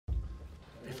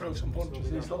throw some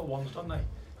punches, these little ones, don't they?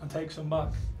 And take some back.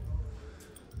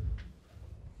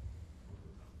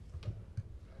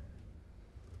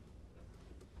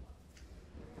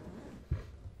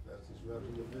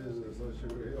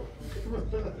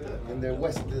 In the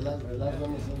west, the last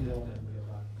one is in the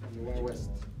one west.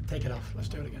 Take it off, let's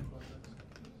do it again.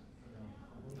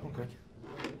 Okay.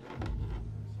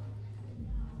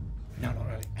 No, not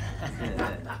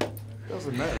really.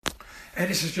 Doesn't matter.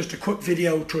 This is just a quick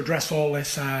video to address all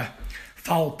this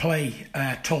foul play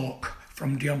talk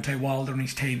from Deontay Wilder and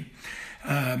his team.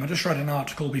 I just read an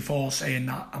article before saying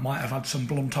that I might have had some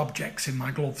blunt objects in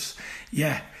my gloves.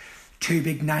 Yeah, two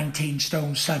big 19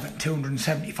 stone 7,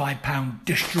 275 pound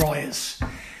destroyers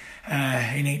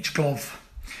in each glove.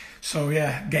 So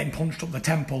yeah, getting punched up the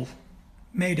temple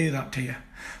may do that to you.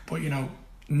 But you know,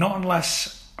 not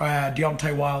unless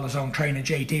Deontay Wilder's own trainer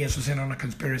Deas was in on a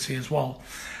conspiracy as well,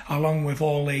 along with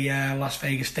all the Las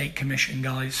Vegas State Commission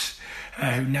guys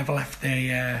who never left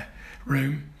the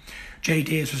room.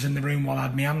 Deas was in the room while I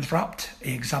had my hands wrapped.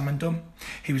 He examined them.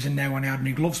 He was in there when I had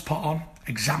my gloves put on,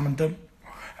 examined them.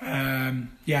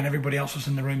 Yeah, and everybody else was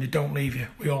in the room. They don't leave you.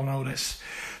 We all know this.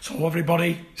 So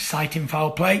everybody citing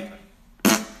foul play,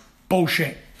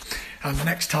 bullshit. And the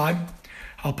next time,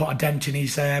 I'll put a dent in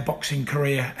his boxing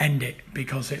career, end it,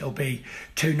 because it'll be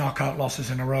 2 knockout losses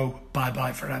in a row,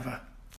 bye-bye forever.